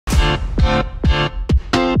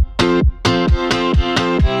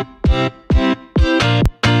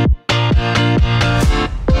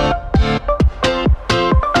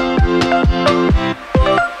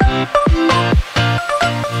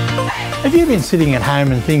been sitting at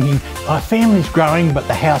home and thinking, my family's growing but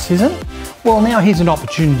the house isn't? Well, now here's an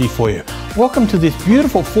opportunity for you. Welcome to this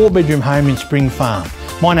beautiful 4-bedroom home in Spring Farm.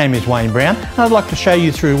 My name is Wayne Brown and I'd like to show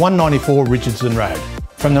you through 194 Richardson Road.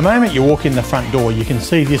 From the moment you walk in the front door, you can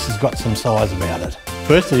see this has got some size about it.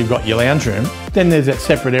 Firstly, you've got your lounge room, then there's that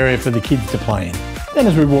separate area for the kids to play in. Then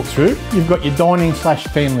as we walk through, you've got your dining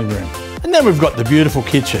 / family room. And then we've got the beautiful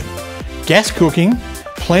kitchen. Gas cooking,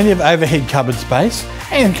 plenty of overhead cupboard space,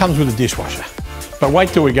 and comes with a dishwasher. But wait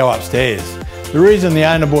till we go upstairs. The reason the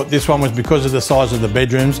owner bought this one was because of the size of the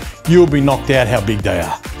bedrooms. You'll be knocked out how big they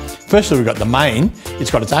are. Firstly, we've got the main.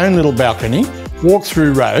 It's got its own little balcony,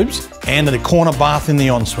 walk-through robes, and a corner bath in the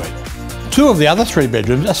ensuite. 2 of the other 3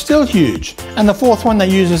 bedrooms are still huge, and the 4th one they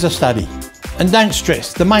use as a study. And don't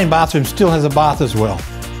stress, the main bathroom still has a bath as well.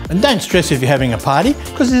 And don't stress if you're having a party,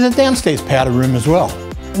 because there's a downstairs powder room as well.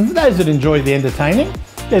 And for those that enjoy the entertaining,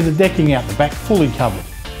 there's a decking out the back fully covered.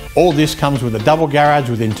 All this comes with a double garage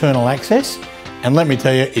with internal access, and let me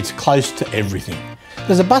tell you, it's close to everything.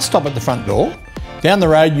 There's a bus stop at the front door. Down the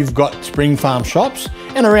road you've got Spring Farm shops,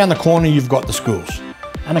 and around the corner you've got the schools.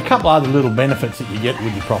 And a couple other little benefits that you get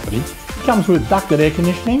with your property. It comes with ducted air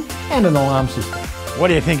conditioning and an alarm system. What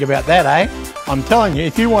do you think about that, eh? I'm telling you,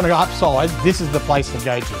 if you want to upsize, this is the place to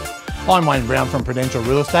go to. I'm Wayne Brown from Prudential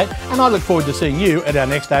Real Estate, and I look forward to seeing you at our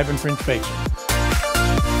next open for inspection.